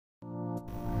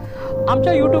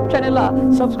आमच्या यूट्यूब चॅनेलला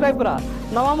सबस्क्राईब करा।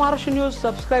 नवा महाराष्ट्र न्यूज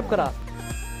सबस्क्राईब करा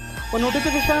व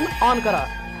नोटिफिकेशन ऑन करा।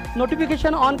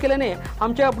 नोटिफिकेशन ऑन केल्याने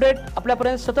आमचे अपडेट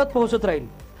आपल्यापर्यंत सतत पोहोचत राहील।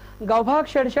 गावभाग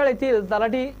शेडशाळ येथील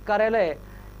तलाठी कार्यालय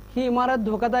ही इमारत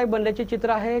धोकादायक बनल्याचे चित्र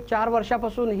आहे। 4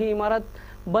 वर्षापासून ही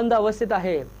इमारत बंद अवस्थेत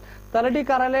आहे। तलाठी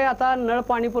कार्यालय आता नळ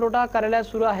पाणी पुरवठा कार्यालय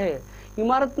सुरू आहे।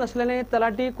 इमारत नसल्याने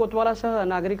तलाठी कोतवालासह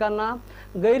नागरिकांना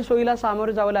गैरसोयीला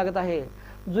सामोरे जावे लागत आहे।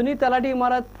 जुनी तलाठी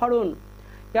इमारत फाडून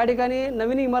या ठिकाणी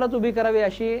नवीन इमारत उभी करावी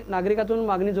अशी नागरिकातून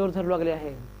मागणी जोर धरू लागली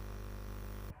आहे।